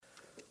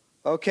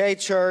Okay,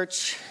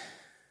 church.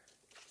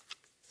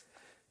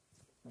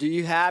 Do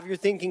you have your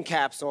thinking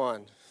caps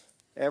on?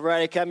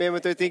 Everybody come in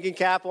with their thinking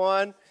cap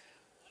on?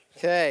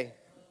 Okay.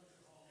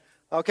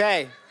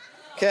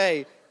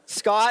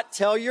 Scott,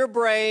 tell your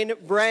brain,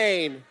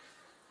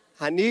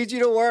 I need you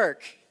to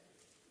work.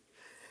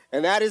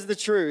 And that is the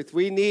truth.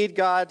 We need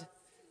God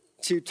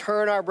to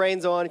turn our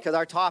brains on because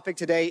our topic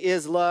today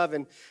is love.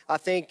 And I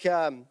think,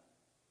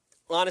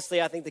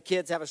 honestly, I think the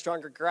kids have a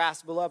stronger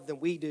grasp of love than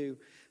we do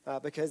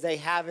because they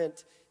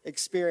haven't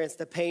experienced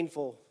the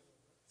painful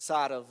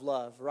side of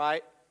love,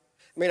 right?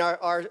 I mean,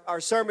 our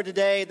sermon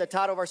today, the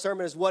title of our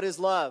sermon is What is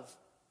Love,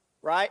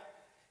 right?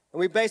 And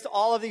we based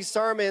all of these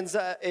sermons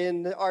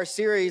in our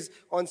series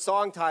on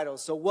song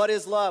titles. So what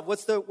is love?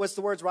 What's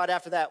the words right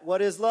after that?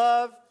 What is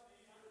love?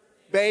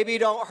 Baby,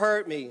 don't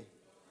hurt me.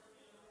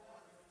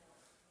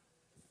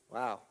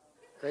 Wow.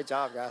 Great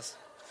job, guys.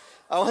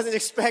 I wasn't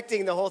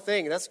expecting the whole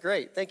thing. That's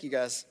great. Thank you,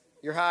 guys.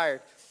 You're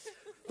hired.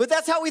 But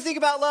that's how we think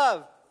about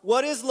love.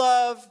 What is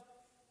love?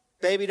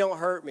 Baby, don't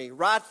hurt me.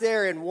 Right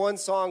there in one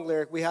song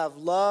lyric, we have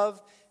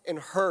love and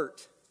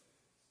hurt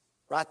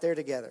right there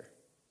together.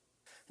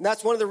 And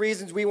that's one of the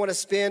reasons we want to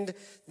spend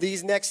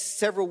these next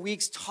several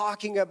weeks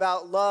talking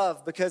about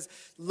love, because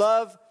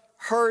love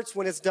hurts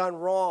when it's done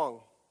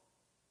wrong.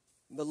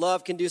 But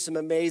love can do some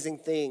amazing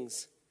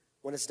things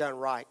when it's done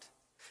right.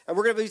 And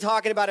we're going to be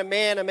talking about a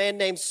man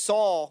named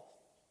Saul,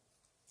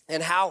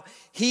 and how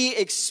he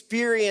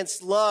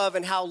experienced love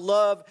and how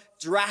love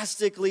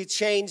drastically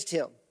changed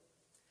him.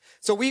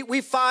 So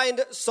we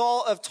find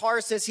Saul of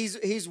Tarsus.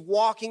 He's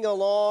walking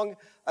along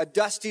a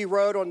dusty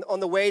road on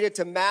the way to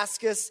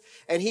Damascus,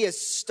 and he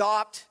is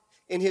stopped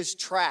in his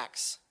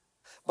tracks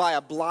by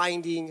a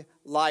blinding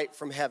light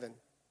from heaven.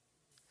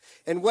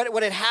 And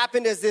what had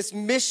happened is this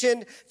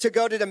mission to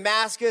go to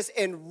Damascus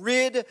and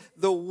rid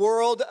the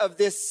world of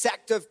this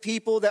sect of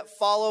people that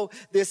follow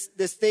this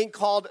thing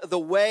called the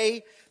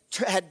Way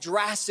had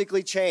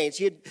drastically changed.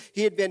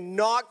 He had been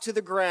knocked to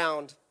the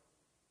ground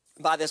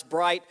by this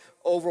bright,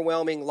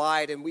 overwhelming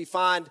light. And we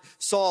find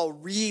Saul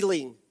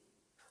reeling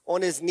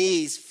on his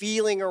knees,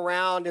 feeling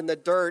around in the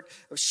dirt,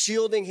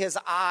 shielding his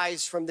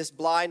eyes from this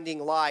blinding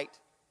light.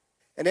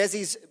 And as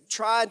he's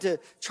trying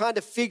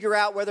to figure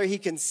out whether he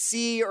can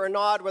see or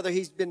not, whether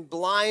he's been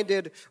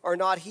blinded or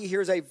not, he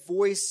hears a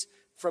voice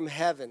from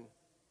heaven.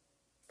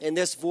 And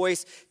this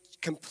voice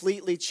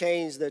completely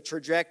changed the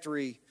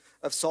trajectory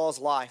of Saul's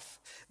life.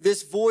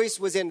 This voice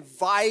was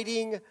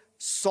inviting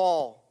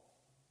Saul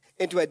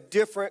into a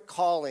different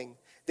calling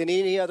than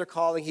any other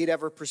calling he'd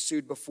ever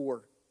pursued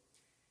before.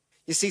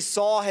 You see,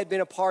 Saul had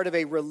been a part of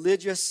a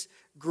religious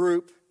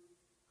group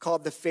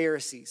called the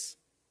Pharisees.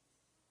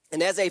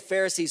 And as a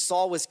Pharisee,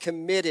 Saul was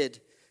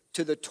committed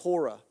to the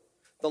Torah,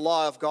 the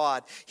law of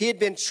God. He had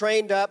been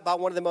trained up by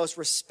one of the most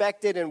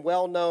respected and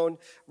well-known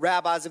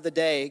rabbis of the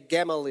day,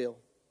 Gamaliel.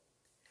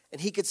 And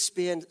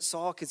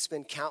Saul could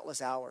spend countless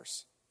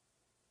hours.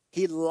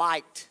 He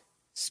liked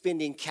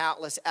spending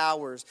countless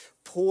hours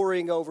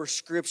poring over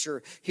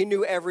scripture. He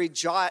knew every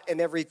jot and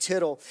every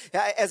tittle.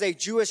 As a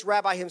Jewish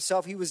rabbi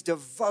himself, he was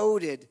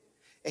devoted.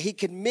 He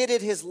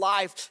committed his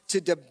life to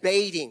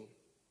debating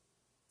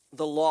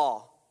the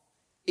law,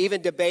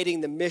 even debating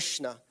the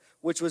Mishnah,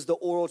 which was the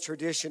oral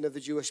tradition of the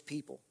Jewish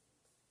people.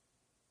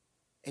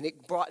 And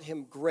it brought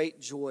him great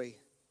joy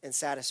and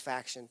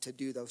satisfaction to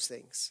do those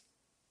things.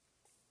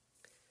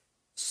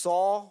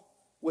 Saul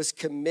was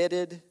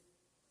committed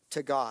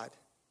to God.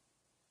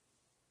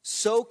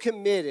 So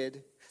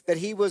committed that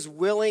he was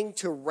willing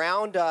to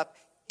round up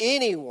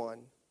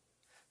anyone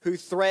who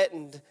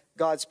threatened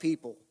God's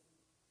people,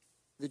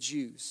 the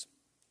Jews.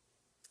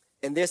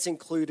 And this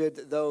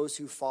included those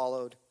who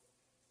followed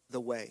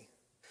the Way.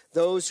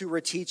 Those who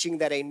were teaching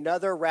that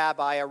another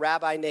rabbi, a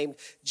rabbi named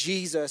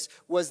Jesus,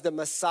 was the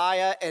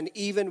Messiah and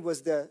even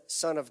was the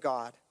Son of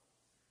God.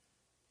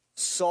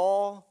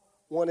 Saul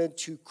wanted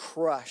to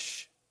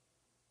crush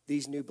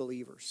these new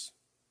believers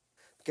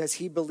because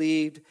he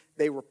believed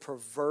they were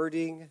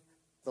perverting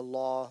the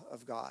law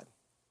of God.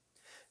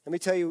 Let me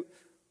tell you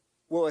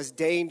what was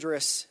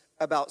dangerous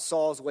about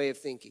Saul's way of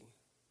thinking.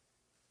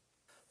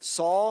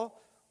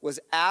 Saul was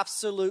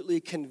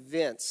absolutely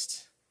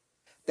convinced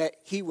that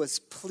he was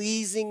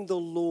pleasing the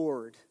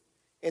Lord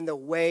in the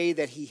way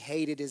that he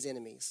hated his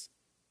enemies.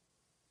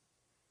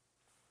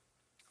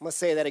 I'm going to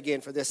say that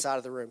again for this side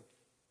of the room.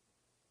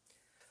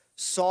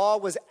 Saul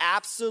was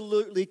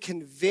absolutely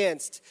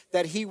convinced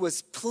that he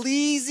was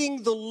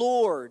pleasing the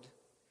Lord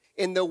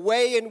in the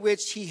way in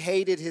which he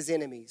hated his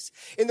enemies,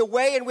 in the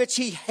way in which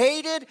he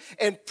hated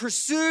and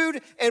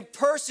pursued and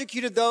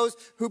persecuted those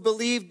who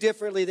believed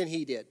differently than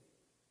he did.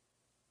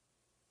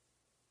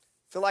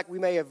 I feel like we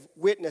may have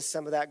witnessed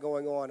some of that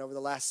going on over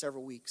the last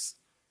several weeks.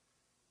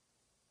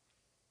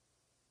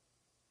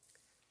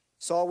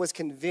 Saul was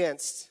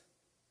convinced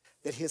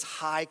that his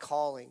high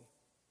calling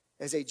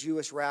as a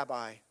Jewish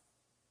rabbi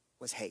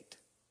was hate.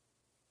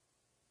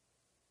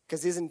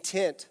 Because his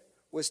intent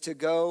was to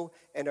go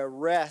and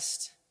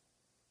arrest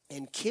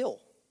and kill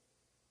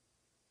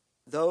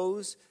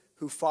those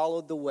who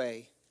followed the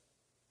Way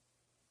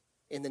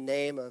in the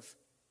name of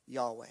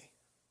Yahweh.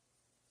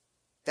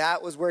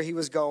 That was where he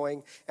was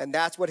going, and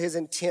that's what his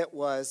intent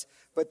was.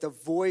 But the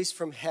voice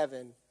from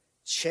heaven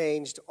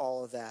changed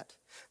all of that.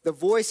 The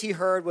voice he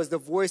heard was the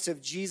voice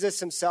of Jesus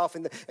himself,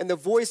 and the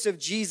voice of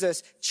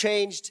Jesus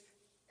changed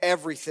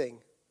everything.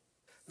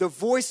 The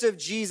voice of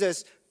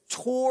Jesus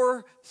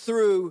tore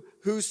through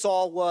who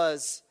Saul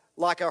was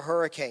like a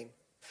hurricane.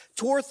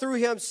 Tore through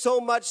him so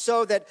much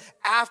so that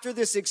after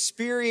this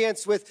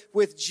experience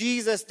with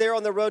Jesus there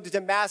on the road to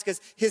Damascus,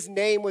 his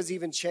name was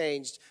even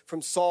changed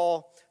from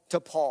Saul to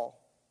Paul.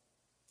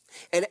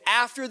 And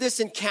after this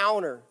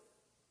encounter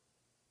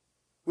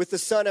with the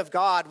Son of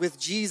God, with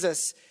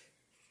Jesus,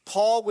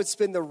 Paul would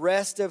spend the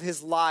rest of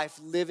his life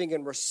living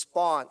in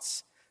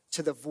response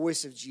to the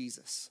voice of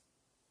Jesus.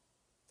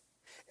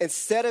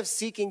 Instead of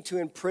seeking to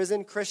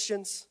imprison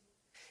Christians,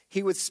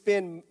 he would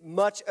spend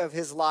much of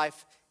his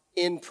life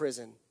in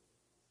prison,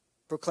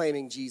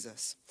 proclaiming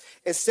Jesus.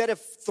 Instead of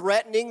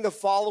threatening the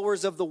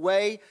followers of the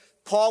way,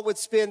 Paul would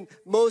spend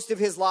most of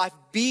his life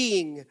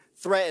being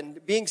threatened,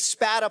 being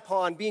spat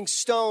upon, being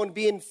stoned,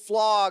 being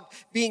flogged,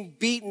 being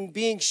beaten,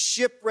 being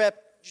shipwrecked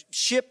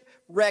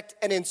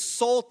and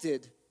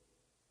insulted,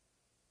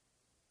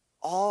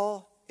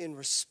 all in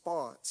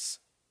response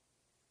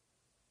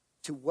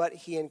to what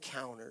he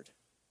encountered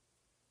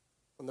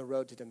on the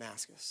road to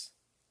Damascus.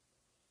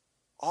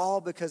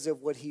 All because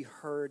of what he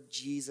heard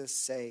Jesus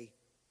say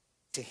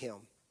to him.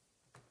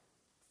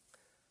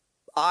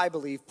 I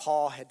believe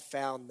Paul had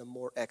found the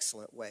more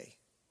excellent way.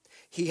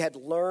 He had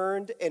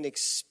learned and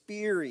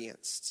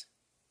experienced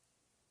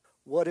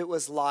what it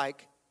was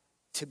like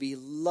to be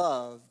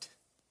loved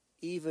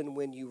even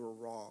when you were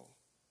wrong.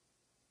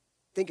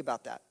 Think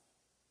about that.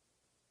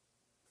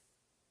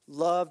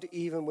 Loved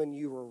even when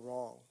you were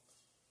wrong.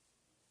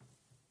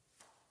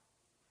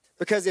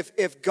 Because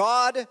if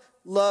God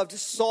loved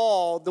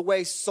Saul the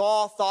way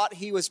Saul thought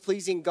he was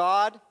pleasing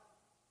God,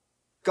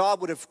 God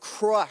would have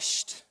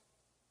crushed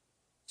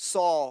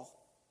Saul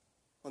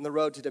on the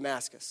road to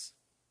Damascus.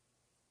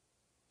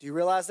 Do you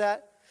realize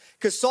that?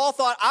 Because Saul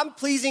thought, I'm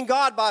pleasing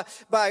God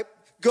by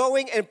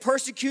going and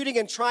persecuting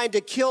and trying to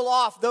kill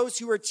off those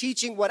who are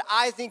teaching what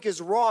I think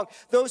is wrong.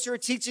 Those who are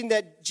teaching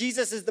that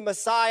Jesus is the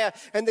Messiah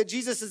and that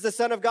Jesus is the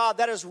Son of God.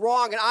 That is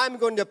wrong. And I'm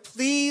going to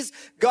please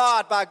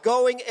God by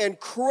going and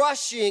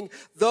crushing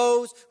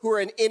those who are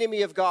an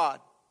enemy of God.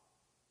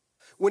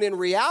 When in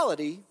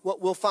reality, what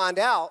we'll find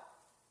out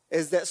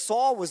is that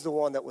Saul was the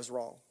one that was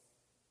wrong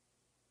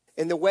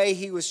in the way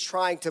he was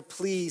trying to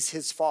please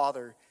his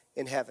Father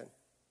in heaven.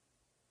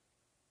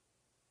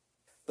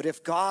 But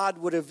if God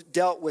would have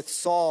dealt with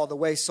Saul the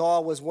way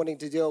Saul was wanting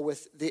to deal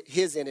with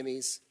his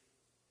enemies,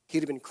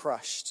 he'd have been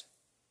crushed.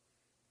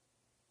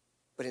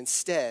 But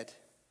instead,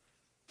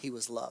 he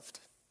was loved.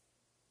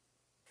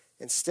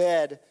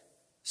 Instead,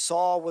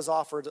 Saul was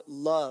offered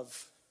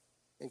love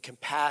and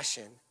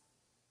compassion,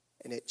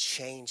 and it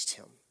changed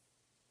him.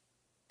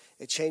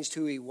 It changed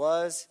who he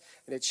was,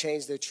 and it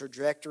changed the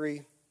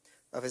trajectory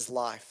of his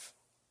life.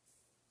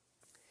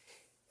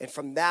 And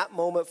from that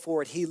moment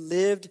forward, he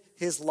lived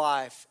his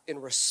life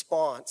in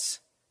response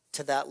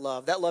to that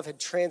love. That love had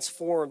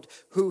transformed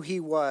who he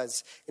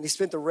was. And he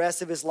spent the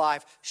rest of his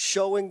life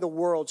showing the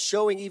world,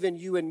 showing even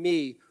you and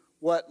me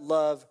what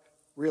love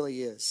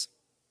really is.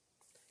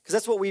 Because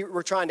that's what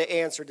we're trying to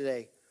answer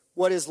today.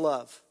 What is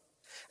love?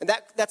 And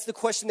that's the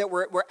question that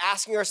we're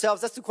asking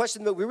ourselves. That's the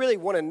question that we really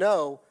want to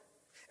know.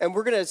 And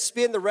we're going to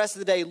spend the rest of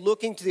the day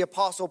looking to the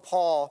Apostle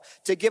Paul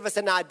to give us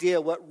an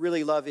idea what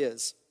really love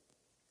is.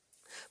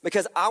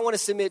 Because I want to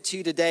submit to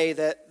you today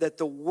that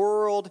the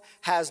world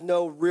has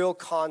no real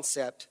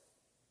concept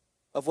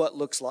of what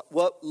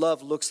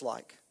love looks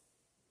like.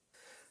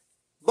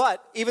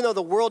 But even though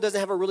the world doesn't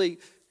have a really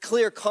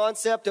clear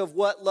concept of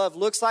what love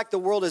looks like, the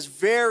world is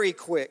very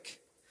quick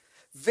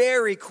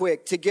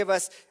to give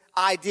us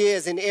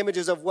ideas and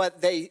images of what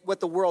the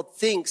world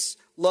thinks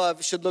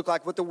love should look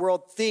like, what the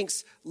world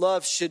thinks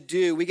love should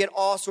do. We get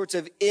all sorts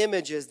of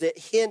images that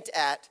hint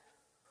at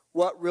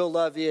what real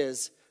love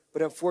is,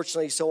 but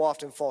unfortunately so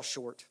often fall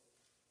short.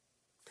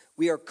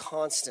 We are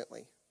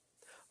constantly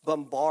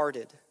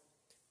bombarded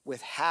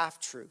with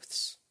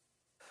half-truths,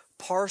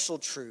 partial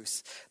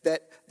truths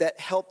that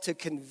help to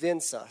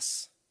convince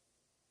us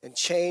and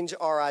change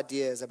our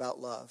ideas about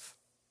love.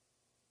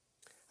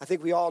 I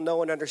think we all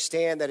know and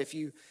understand that if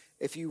you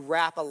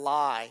wrap a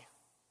lie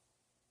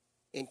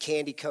in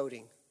candy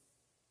coating,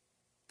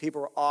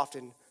 people are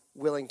often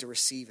willing to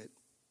receive it.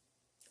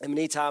 And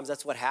many times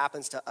that's what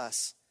happens to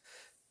us.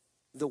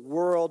 The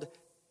world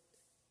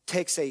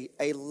takes a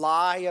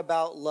lie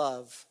about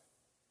love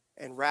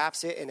and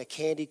wraps it in a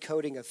candy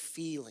coating of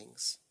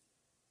feelings.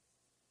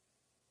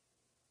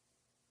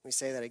 Let me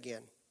say that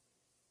again.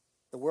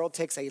 The world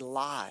takes a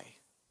lie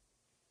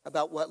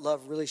about what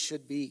love really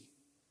should be,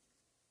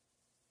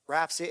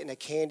 wraps it in a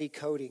candy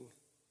coating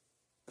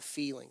of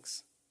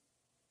feelings.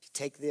 If you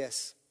take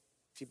this,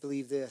 if you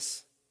believe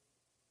this,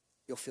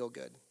 you'll feel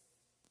good.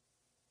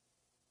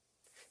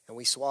 And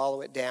we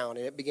swallow it down,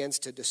 and it begins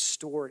to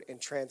distort and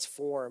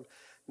transform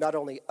not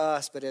only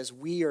us, but as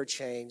we are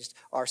changed,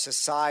 our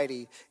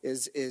society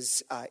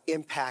is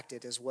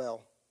impacted as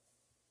well.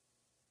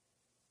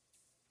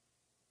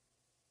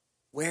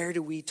 Where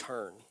do we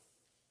turn?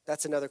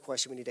 That's another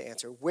question we need to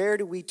answer. Where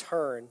do we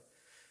turn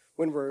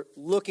when we're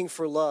looking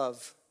for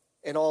love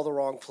in all the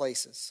wrong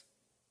places?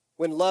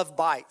 When love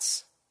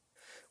bites?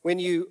 When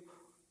you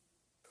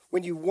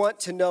want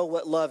to know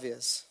what love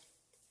is?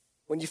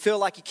 When you feel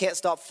like you can't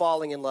stop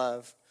falling in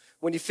love?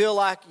 When you feel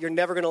like you're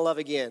never going to love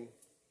again?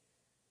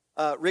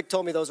 Rick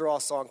told me those are all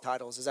song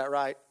titles. Is that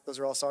right? Those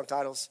are all song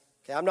titles?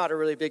 Okay, I'm not a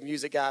really big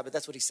music guy, but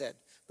that's what he said.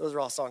 Those are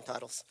all song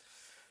titles.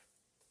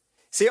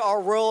 See,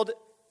 our world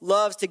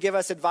loves to give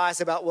us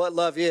advice about what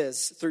love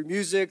is through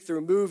music,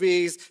 through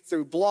movies,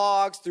 through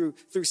blogs,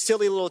 through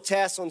silly little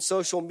tests on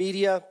social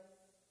media.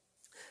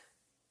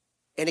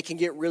 And it can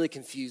get really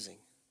confusing.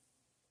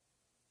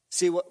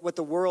 See, what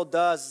the world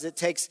does is it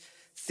takes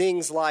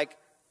things like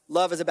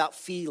love is about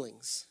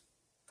feelings.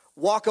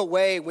 Walk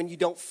away when you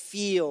don't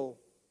feel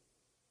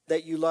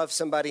that you love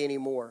somebody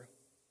anymore.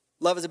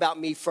 Love is about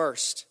me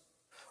first.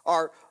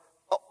 Or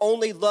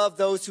only love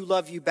those who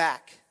love you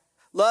back.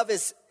 Love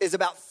is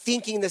about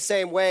thinking the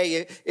same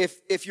way.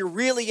 If you're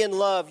really in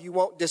love, you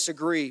won't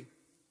disagree.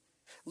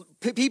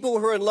 People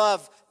who are in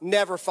love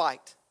never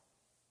fight.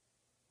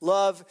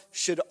 Love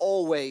should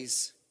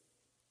always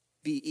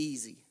be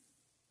easy.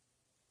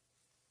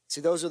 See,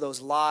 those are those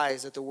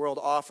lies that the world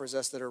offers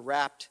us that are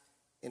wrapped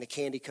in a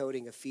candy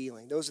coating of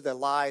feeling. Those are the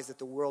lies that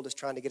the world is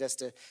trying to get us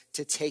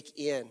to take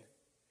in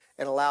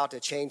and allow it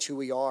to change who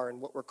we are and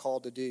what we're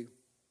called to do.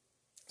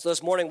 So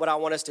this morning, what I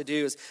want us to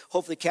do is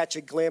hopefully catch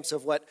a glimpse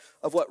of what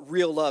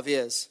real love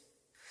is.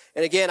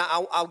 And again,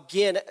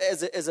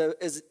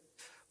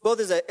 both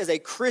as a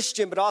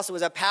Christian, but also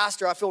as a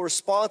pastor, I feel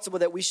responsible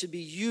that we should be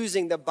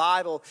using the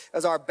Bible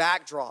as our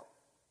backdrop.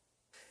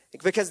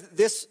 Because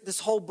this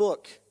whole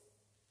book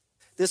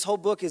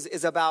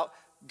is about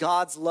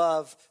God's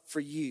love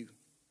for you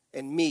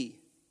and me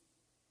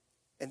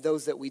and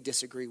those that we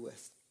disagree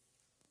with.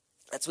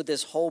 That's what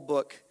this whole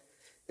book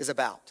is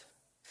about.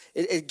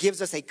 It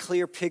gives us a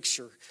clear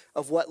picture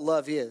of what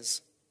love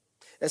is.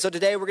 And so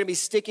today we're going to be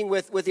sticking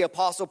with the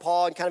Apostle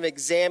Paul and kind of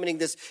examining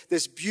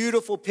this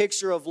beautiful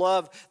picture of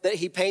love that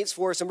he paints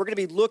for us. And we're going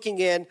to be looking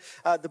in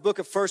the book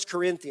of 1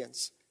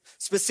 Corinthians,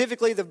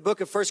 specifically the book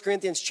of 1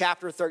 Corinthians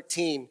chapter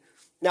 13.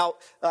 Now,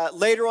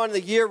 later on in the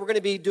year, we're going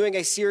to be doing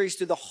a series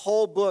through the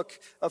whole book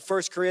of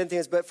 1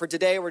 Corinthians. But for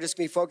today, we're just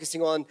going to be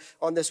focusing on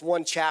this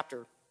one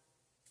chapter.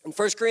 And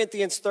 1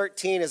 Corinthians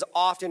 13 is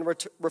often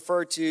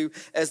referred to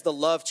as the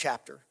love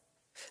chapter.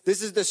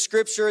 This is the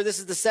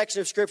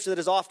section of scripture that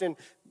is often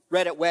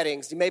read at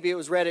weddings. Maybe it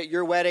was read at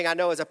your wedding. I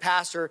know as a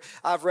pastor,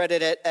 I've read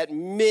it at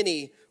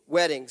many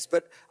weddings.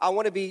 But I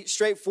want to be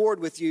straightforward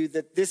with you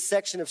that this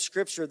section of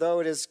scripture, though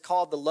it is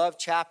called the love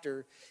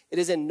chapter, it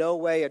is in no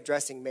way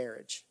addressing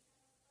marriage.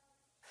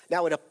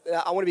 Now,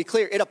 I want to be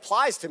clear, it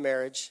applies to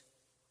marriage.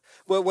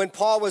 But when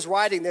Paul was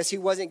writing this, he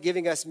wasn't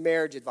giving us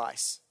marriage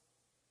advice.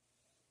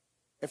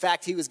 In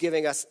fact, he was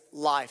giving us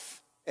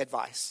life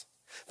advice.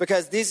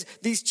 Because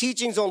these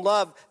teachings on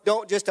love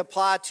don't just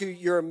apply to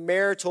your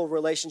marital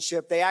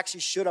relationship. They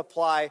actually should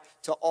apply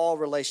to all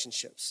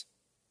relationships.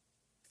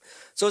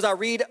 So as I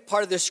read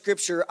part of this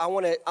scripture, I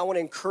want to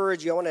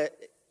encourage you, I want to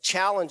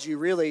challenge you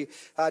really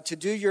to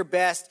do your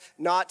best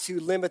not to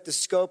limit the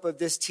scope of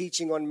this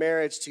teaching on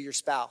marriage to your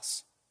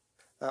spouse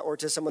or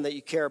to someone that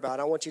you care about.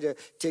 I want you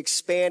to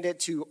expand it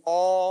to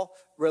all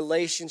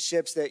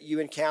relationships that you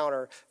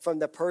encounter, from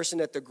the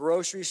person at the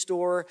grocery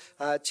store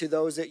to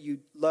those that you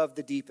love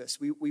the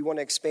deepest. We want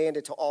to expand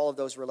it to all of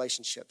those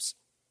relationships.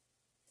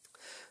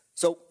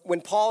 So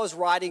when Paul is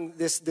writing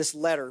this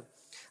letter,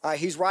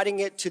 he's writing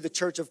it to the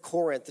church of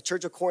Corinth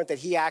that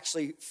he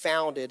actually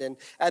founded. And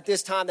at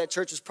this time, that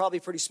church was probably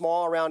pretty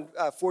small, around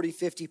 40,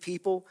 50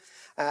 people.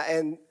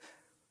 And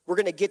we're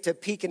going to get to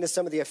peek into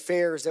some of the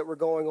affairs that were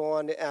going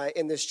on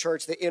in this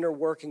church, the inner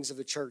workings of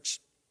the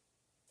church.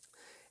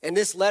 And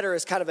this letter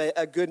is kind of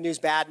a good news,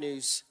 bad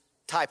news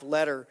type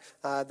letter.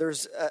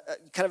 There's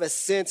kind of a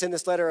sense in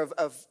this letter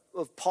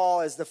of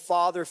Paul as the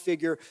father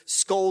figure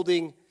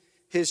scolding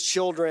his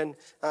children,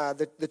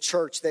 the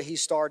church that he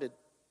started.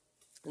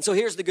 And so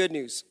here's the good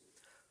news.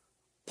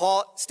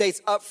 Paul states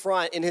up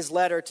front in his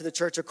letter to the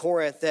church of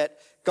Corinth that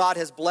God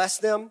has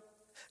blessed them.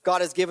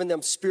 God has given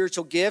them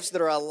spiritual gifts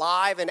that are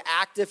alive and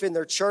active in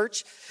their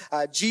church.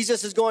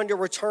 Jesus is going to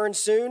return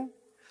soon.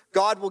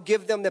 God will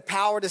give them the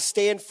power to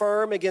stand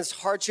firm against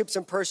hardships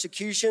and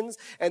persecutions,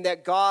 and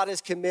that God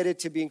is committed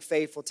to being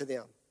faithful to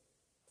them.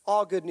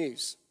 All good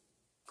news.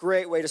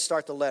 Great way to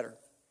start the letter.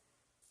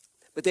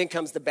 But then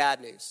comes the bad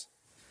news.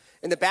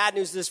 And the bad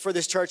news is for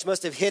this church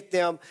must have hit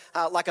them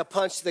like a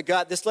punch to the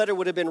gut. This letter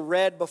would have been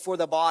read before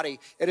the body.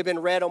 It had been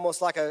read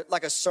almost like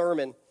a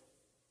sermon.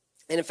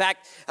 And in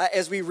fact,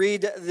 as we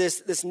read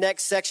this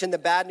next section, the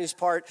bad news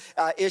part,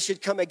 it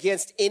should come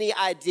against any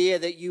idea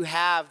that you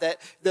have that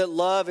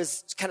love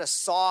is kind of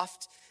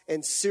soft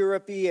and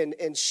syrupy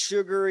and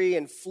sugary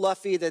and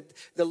fluffy, that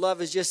the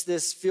love is just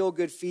this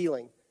feel-good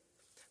feeling.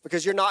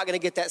 because you're not going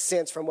to get that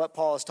sense from what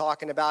Paul is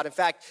talking about. In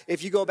fact,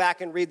 if you go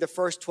back and read the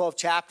first 12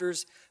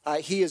 chapters,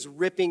 he is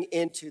ripping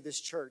into this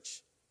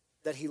church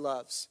that he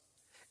loves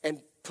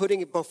and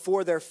putting it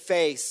before their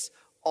face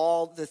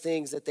all the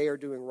things that they are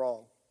doing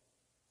wrong.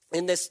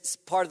 In this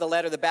part of the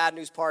letter, the bad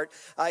news part,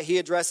 he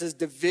addresses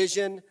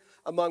division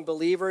among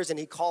believers, and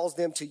he calls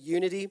them to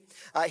unity.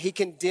 He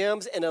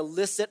condemns an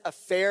illicit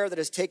affair that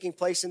is taking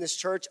place in this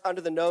church under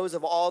the nose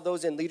of all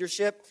those in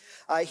leadership.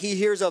 He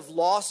hears of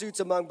lawsuits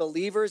among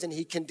believers, and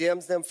he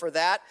condemns them for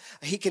that.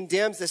 He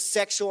condemns the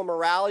sexual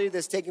immorality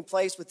that's taking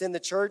place within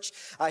the church.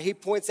 He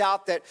points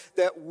out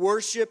that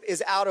worship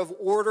is out of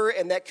order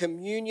and that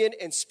communion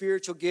and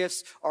spiritual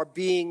gifts are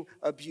being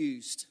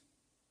abused.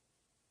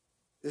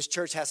 This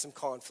church has some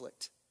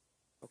conflict,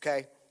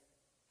 okay?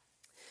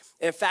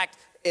 In fact,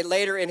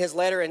 later in his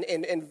letter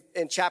in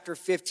chapter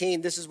 15,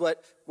 this is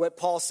what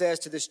Paul says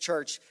to this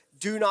church.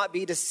 Do not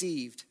be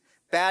deceived.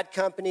 Bad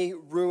company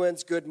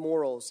ruins good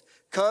morals.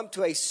 Come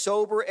to a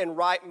sober and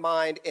right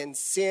mind and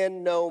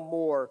sin no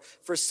more.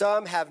 For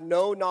some have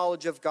no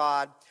knowledge of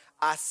God.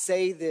 I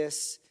say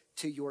this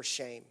to your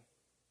shame.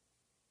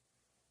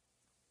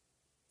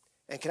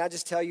 And can I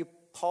just tell you,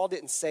 Paul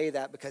didn't say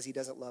that because he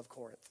doesn't love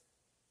Corinth.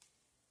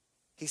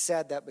 He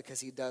said that because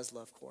he does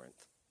love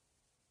Corinth.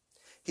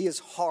 He is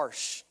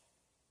harsh.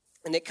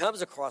 And it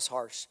comes across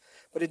harsh,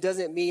 but it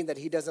doesn't mean that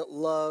he doesn't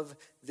love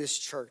this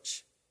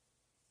church.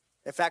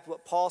 In fact,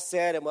 what Paul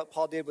said and what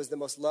Paul did was the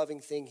most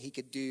loving thing he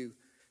could do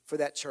for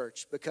that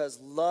church, because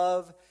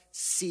love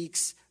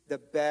seeks the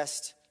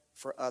best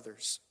for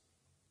others.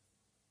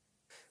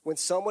 When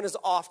someone is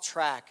off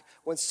track,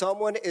 when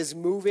someone is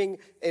moving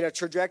in a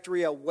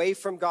trajectory away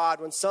from God,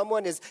 when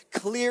someone is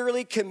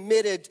clearly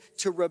committed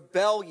to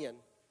rebellion,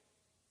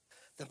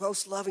 the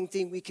most loving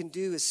thing we can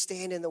do is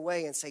stand in the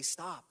way and say,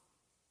 stop.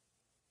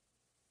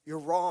 You're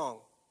wrong.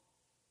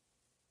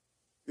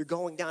 You're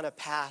going down a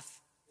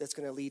path that's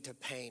going to lead to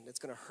pain, that's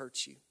going to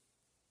hurt you.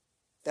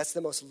 That's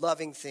the most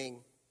loving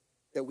thing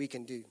that we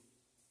can do.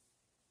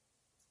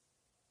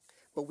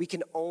 But we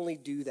can only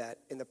do that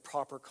in the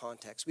proper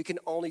context. We can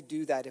only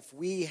do that if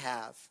we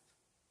have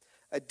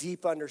a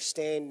deep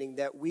understanding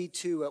that we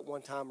too at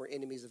one time were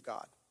enemies of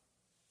God.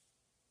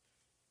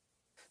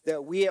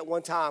 That we at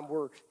one time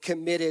were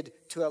committed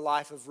to a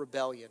life of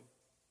rebellion,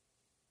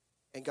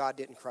 and God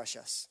didn't crush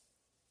us,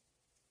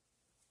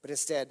 but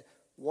instead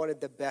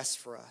wanted the best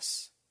for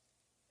us,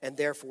 and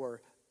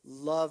therefore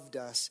loved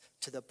us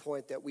to the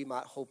point that we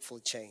might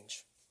hopefully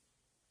change.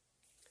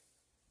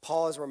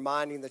 Paul is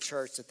reminding the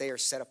church that they are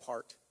set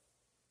apart,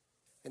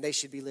 and they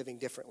should be living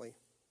differently.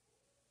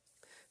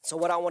 So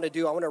what I want to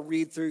do, I want to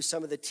read through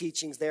some of the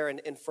teachings there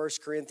in 1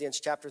 Corinthians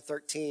chapter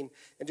 13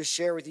 and just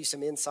share with you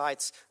some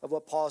insights of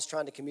what Paul is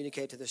trying to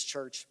communicate to this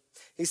church.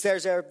 He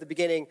says there at the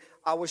beginning,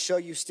 I will show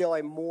you still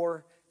a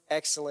more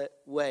excellent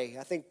way.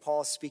 I think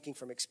Paul is speaking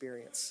from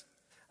experience.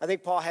 I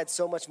think Paul had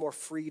so much more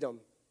freedom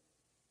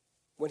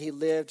when he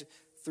lived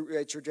through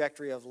a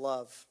trajectory of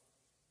love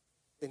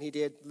than he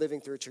did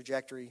living through a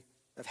trajectory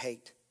of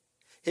hate.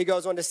 He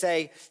goes on to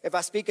say, if I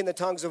speak in the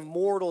tongues of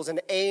mortals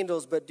and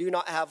angels but do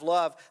not have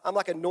love, I'm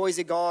like a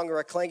noisy gong or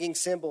a clanging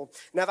cymbal.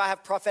 And if I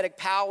have prophetic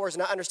powers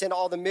and I understand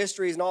all the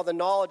mysteries and all the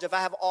knowledge, if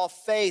I have all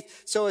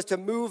faith so as to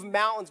move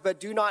mountains but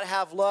do not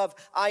have love,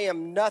 I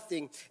am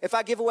nothing. If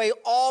I give away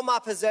all my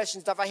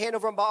possessions, if I hand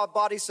over my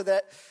body so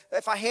that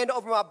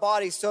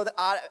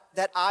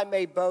I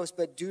may boast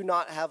but do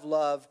not have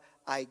love,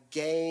 I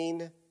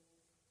gain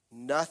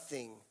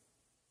nothing.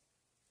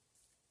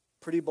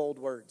 Pretty bold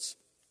words.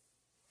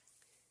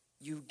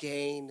 You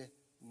gain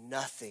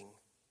nothing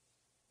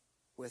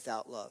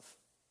without love.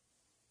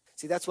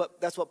 See, that's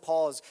what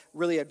Paul is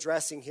really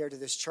addressing here to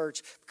this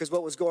church, because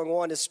what was going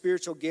on is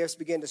spiritual gifts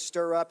began to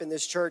stir up in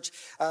this church.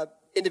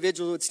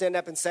 Individuals would stand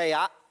up and say,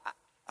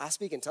 I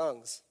speak in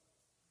tongues,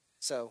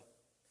 so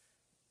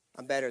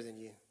I'm better than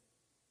you.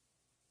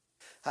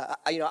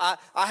 I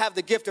have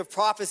the gift of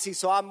prophecy,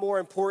 so I'm more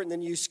important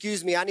than you.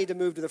 Excuse me, I need to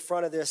move to the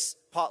front of this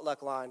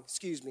potluck line.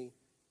 Excuse me.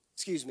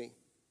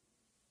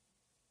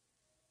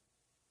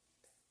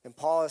 And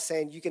Paul is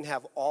saying you can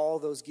have all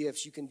those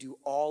gifts, you can do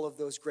all of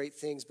those great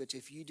things, but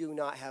if you do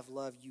not have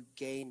love, you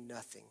gain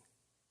nothing.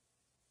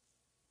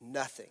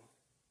 Nothing.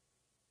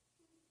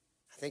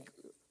 I think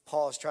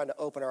Paul is trying to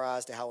open our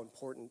eyes to how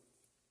important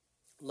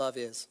love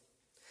is.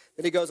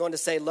 Then he goes on to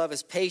say love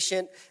is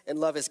patient and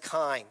love is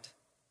kind.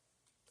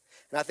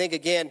 And I think,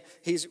 again,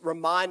 he's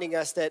reminding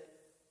us that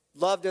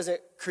love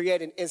doesn't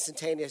create an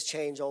instantaneous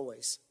change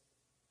always.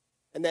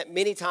 And that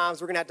many times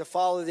we're going to have to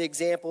follow the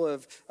example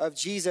of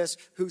Jesus,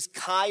 whose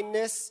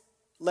kindness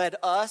led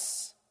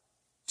us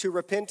to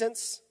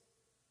repentance.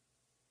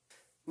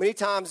 Many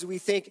times we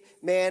think,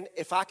 man,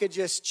 if I could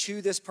just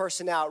chew this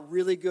person out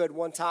really good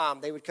one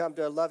time, they would come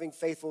to a loving,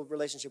 faithful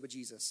relationship with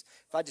Jesus.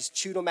 If I just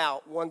chewed them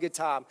out one good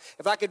time.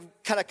 If I could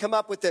kind of come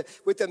up with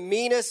the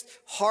meanest,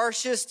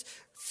 harshest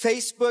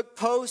Facebook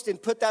post and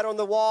put that on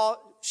the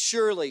wall,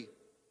 surely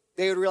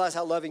they would realize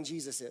how loving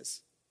Jesus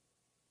is.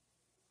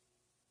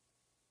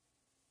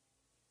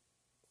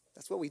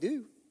 That's what we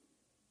do.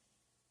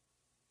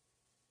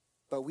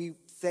 But we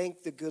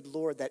thank the good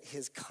Lord that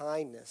his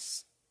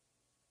kindness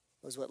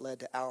was what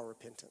led to our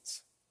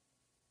repentance.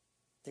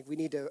 I think we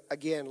need to,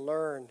 again,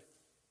 learn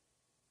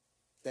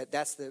that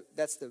that's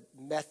the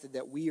method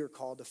that we are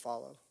called to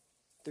follow.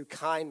 Through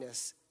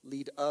kindness,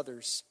 lead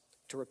others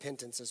to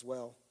repentance as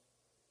well.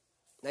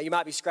 Now, you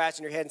might be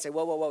scratching your head and say,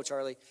 whoa, whoa, whoa,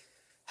 Charlie.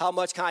 How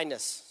much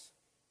kindness?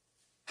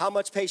 How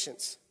much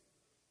patience?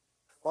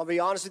 Well, I'll be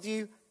honest with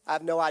you, I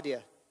have no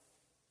idea.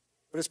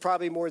 But it's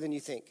probably more than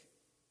you think.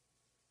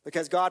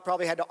 Because God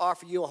probably had to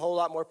offer you a whole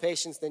lot more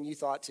patience than you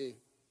thought too.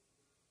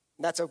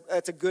 And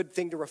that's a good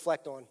thing to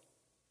reflect on.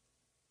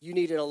 You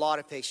needed a lot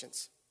of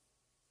patience.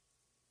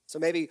 So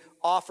maybe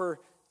offer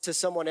to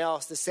someone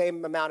else the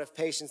same amount of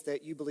patience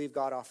that you believe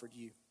God offered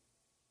you.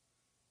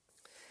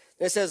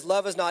 And it says,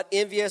 love is not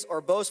envious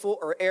or boastful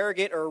or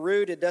arrogant or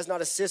rude. It does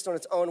not insist on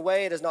its own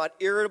way. It is not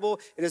irritable.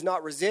 It is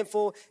not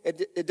resentful.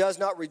 It does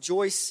not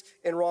rejoice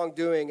in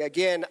wrongdoing.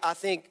 Again, I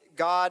think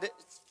God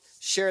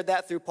shared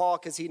that through Paul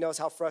because he knows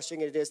how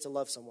frustrating it is to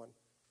love someone.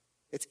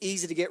 It's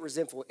easy to get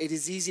resentful. It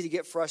is easy to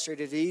get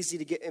frustrated. It is easy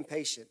to get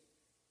impatient.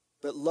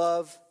 But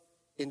love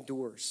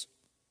endures.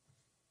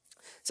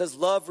 It says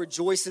love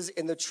rejoices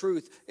in the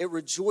truth. It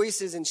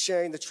rejoices in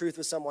sharing the truth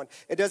with someone.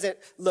 It doesn't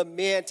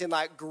lament and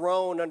like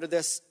groan under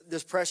this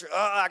pressure.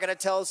 Oh, I got to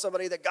tell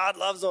somebody that God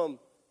loves them.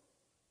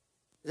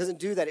 It doesn't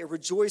do that. It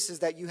rejoices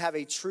that you have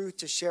a truth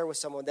to share with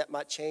someone that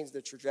might change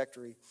the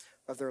trajectory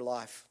of their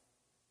life.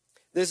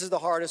 This is the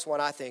hardest one,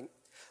 I think.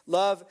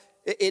 Love,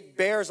 it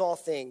bears all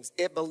things.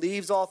 It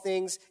believes all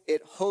things.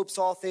 It hopes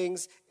all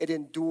things. It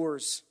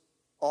endures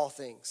all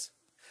things.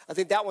 I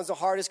think that one's the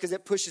hardest because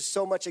it pushes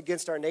so much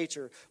against our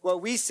nature.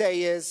 What we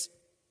say is,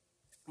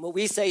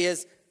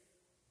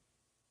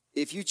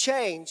 if you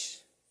change,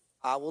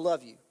 I will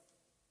love you.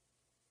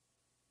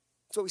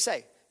 That's what we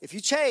say. If you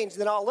change,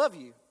 then I'll love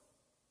you.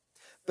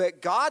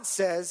 But God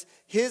says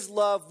his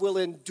love will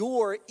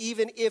endure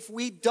even if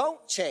we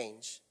don't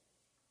change.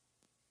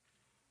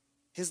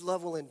 His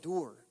love will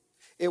endure.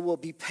 It will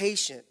be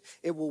patient.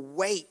 It will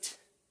wait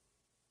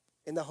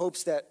in the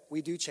hopes that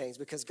we do change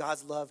because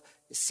God's love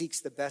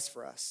seeks the best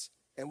for us.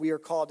 And we are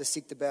called to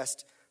seek the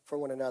best for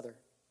one another.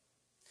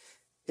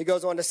 He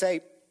goes on to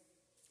say,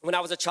 when I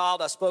was a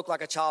child, I spoke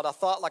like a child. I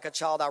thought like a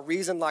child. I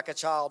reasoned like a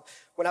child.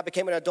 When I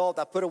became an adult,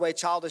 I put away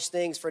childish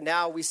things. For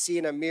now we see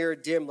in a mirror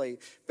dimly,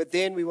 but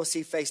then we will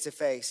see face to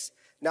face.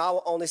 Now I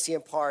will only see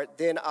in part.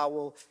 Then I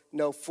will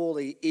know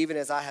fully, even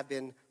as I have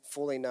been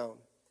fully known.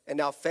 And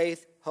now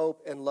faith,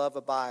 hope, and love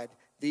abide.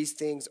 These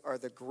things are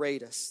the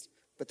greatest,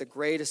 but the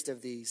greatest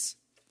of these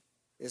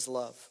is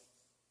love.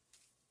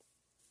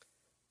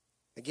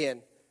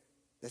 Again,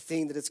 the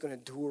thing that it's going to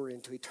endure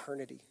into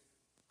eternity.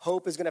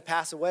 Hope is going to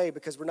pass away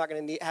because we're not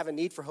going to have a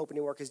need for hope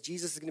anymore because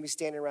Jesus is going to be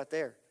standing right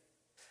there.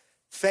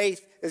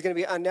 Faith is going to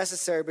be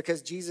unnecessary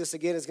because Jesus,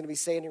 again, is going to be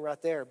standing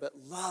right there. But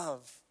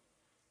love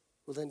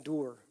will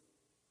endure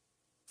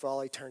for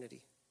all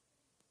eternity.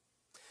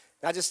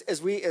 Now, just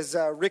as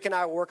Rick and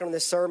I were working on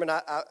this sermon,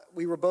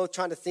 we were both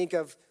trying to think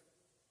of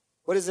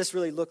what does this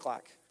really look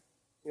like?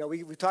 You know,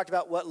 we talked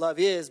about what love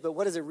is, but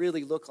what does it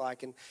really look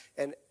like?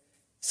 And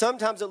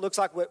sometimes it looks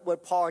like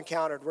what Paul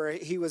encountered, where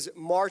he was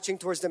marching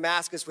towards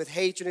Damascus with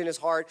hatred in his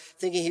heart,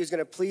 thinking he was going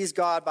to please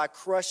God by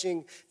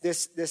crushing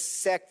this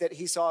sect that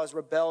he saw as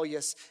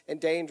rebellious and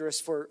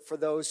dangerous for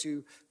those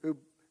who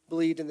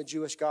believed in the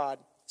Jewish God.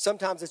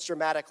 Sometimes it's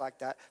dramatic like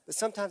that, but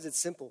sometimes it's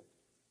simple.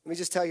 Let me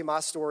just tell you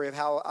my story of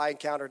how I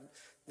encountered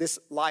this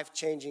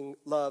life-changing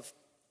love.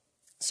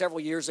 Several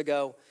years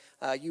ago,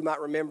 you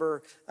might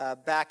remember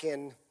back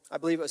in, I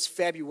believe it was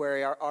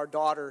February, our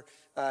daughter,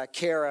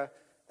 Kara,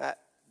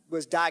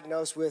 was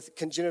diagnosed with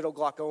congenital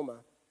glaucoma.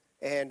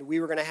 And we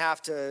were going to have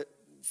to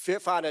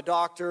find a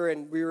doctor,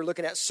 and we were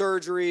looking at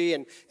surgery,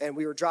 and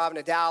we were driving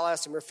to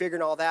Dallas, and we were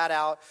figuring all that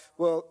out.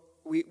 Well,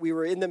 we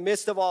were in the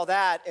midst of all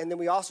that, and then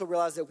we also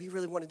realized that we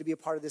really wanted to be a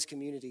part of this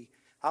community.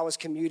 I was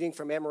commuting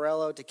from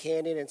Amarillo to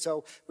Canyon, and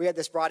so we had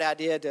this bright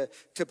idea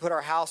to put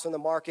our house on the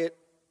market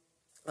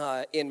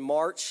in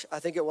March, I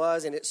think it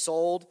was, and it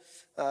sold,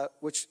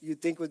 which you'd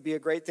think would be a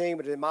great thing,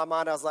 but in my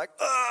mind, I was like,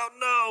 oh,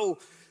 no,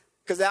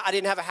 because I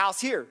didn't have a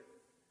house here.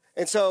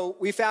 And so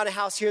we found a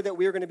house here that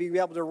we were going to be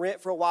able to rent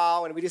for a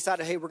while, and we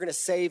decided, hey, we're going to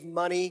save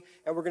money,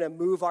 and we're going to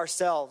move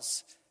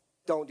ourselves.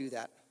 Don't do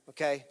that,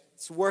 okay?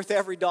 It's worth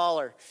every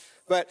dollar.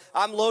 But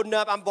I'm loading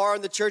up, I'm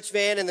borrowing the church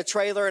van and the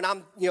trailer, and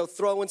I'm,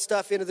 throwing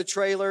stuff into the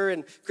trailer,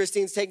 and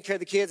Christine's taking care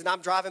of the kids, and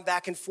I'm driving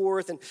back and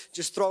forth and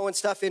just throwing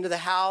stuff into the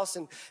house,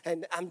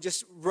 and I'm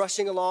just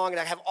rushing along, and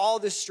I have all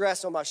this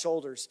stress on my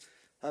shoulders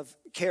of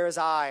Kara's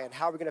eye, and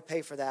how are we going to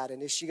pay for that,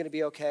 and is she going to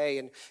be okay,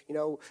 and,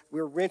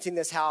 we're renting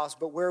this house,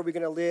 but where are we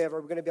going to live?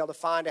 Are we going to be able to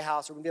find a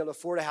house? Are we going to be able to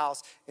afford a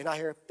house? And I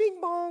hear bing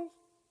bong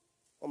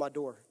on my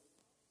door.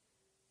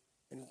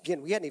 And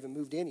again, we hadn't even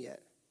moved in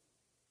yet.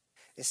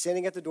 And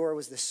standing at the door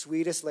was the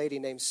sweetest lady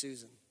named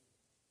Susan,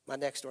 my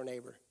next door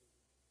neighbor.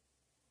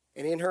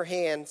 And in her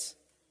hands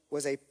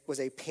was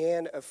a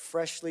pan of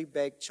freshly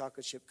baked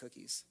chocolate chip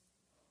cookies.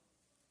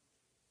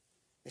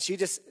 And she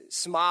just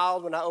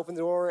smiled when I opened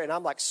the door, and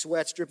I'm like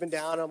sweats dripping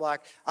down. I'm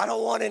like, I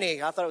don't want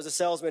any. I thought it was a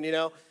salesman, you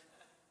know.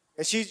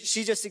 And she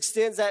just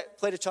extends that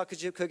plate of chocolate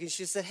chip cookies.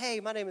 She said, hey,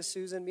 my name is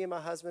Susan. Me and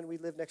my husband, we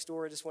live next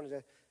door.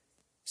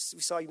 We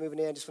saw you moving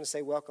in. Just want to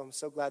say welcome.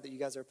 So glad that you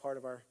guys are a part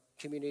of our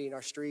community and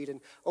our street. And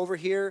over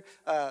here,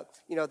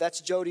 that's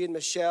Jody and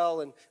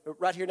Michelle. And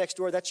right here next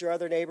door, that's your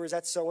other neighbors.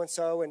 That's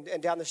so-and-so.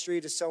 And down the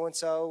street is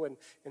so-and-so.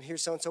 And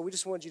here's so-and-so. We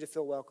just wanted you to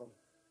feel welcome.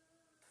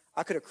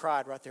 I could have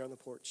cried right there on the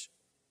porch.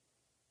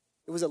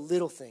 It was a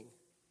little thing.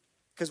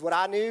 Because what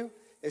I knew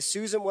is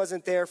Susan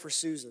wasn't there for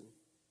Susan.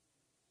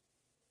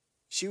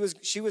 She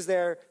was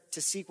there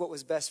to seek what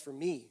was best for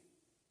me.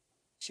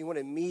 She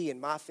wanted me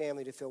and my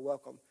family to feel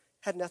welcome.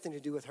 Had nothing to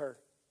do with her.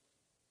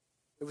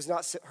 It was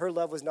not, her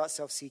love was not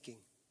self-seeking.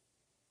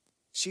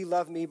 She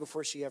loved me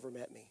before she ever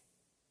met me.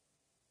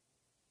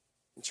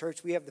 In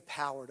church, we have the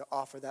power to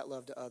offer that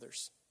love to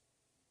others,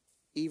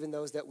 even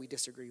those that we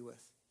disagree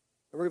with.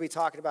 And we're going to be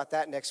talking about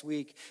that next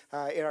week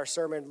in our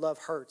sermon, Love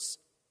Hurts.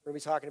 We're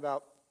going to be talking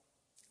about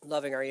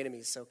loving our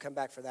enemies, so come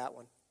back for that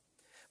one.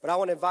 But I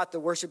want to invite the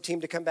worship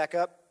team to come back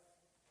up.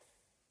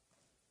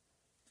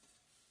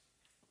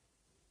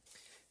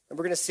 And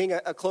we're going to sing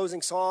a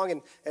closing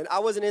song. And I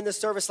wasn't in this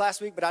service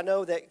last week, but I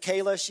know that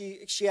Kayla,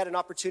 she had an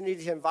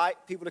opportunity to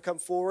invite people to come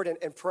forward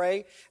and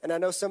pray. And I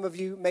know some of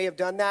you may have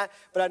done that.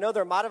 But I know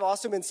there might have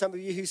also been some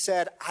of you who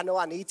said, I know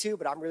I need to,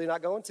 but I'm really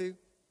not going to.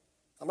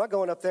 I'm not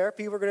going up there.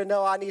 People are going to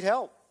know I need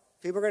help.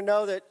 People are going to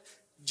know that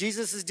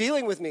Jesus is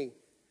dealing with me.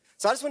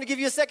 So I just want to give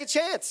you a second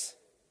chance.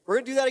 We're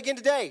going to do that again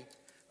today.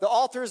 The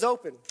altar is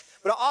open.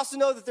 But I also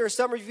know that there are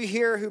some of you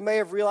here who may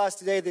have realized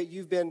today that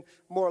you've been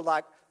more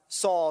like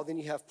Saul than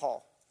you have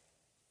Paul.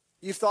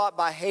 You've thought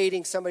by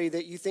hating somebody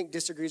that you think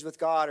disagrees with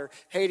God, or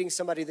hating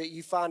somebody that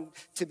you find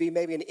to be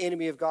maybe an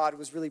enemy of God,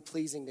 was really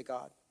pleasing to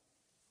God.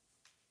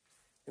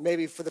 And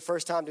maybe for the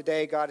first time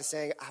today, God is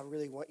saying, I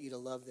really want you to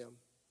love them.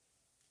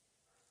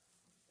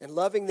 And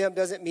loving them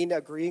doesn't mean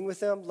agreeing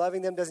with them.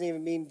 Loving them doesn't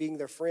even mean being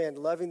their friend.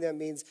 Loving them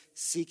means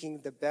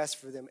seeking the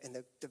best for them. And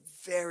the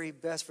very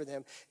best for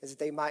them is that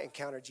they might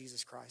encounter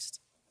Jesus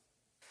Christ.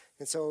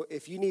 And so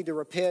if you need to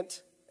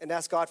repent and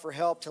ask God for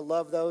help to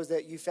love those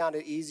that you found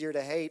it easier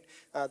to hate,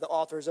 the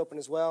altar is open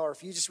as well. Or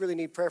if you just really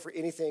need prayer for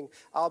anything,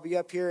 I'll be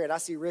up here, and I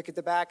see Rick at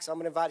the back, so I'm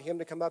going to invite him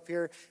to come up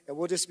here, and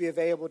we'll just be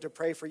available to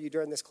pray for you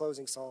during this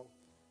closing song.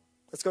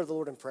 Let's go to the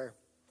Lord in prayer.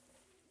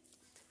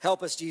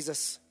 Help us,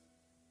 Jesus.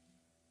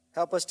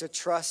 Help us to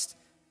trust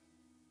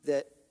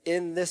that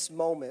in this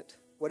moment,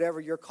 whatever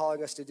you're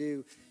calling us to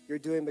do, you're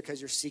doing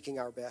because you're seeking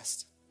our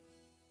best,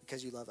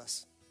 because you love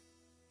us.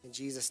 In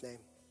Jesus' name,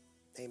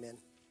 amen.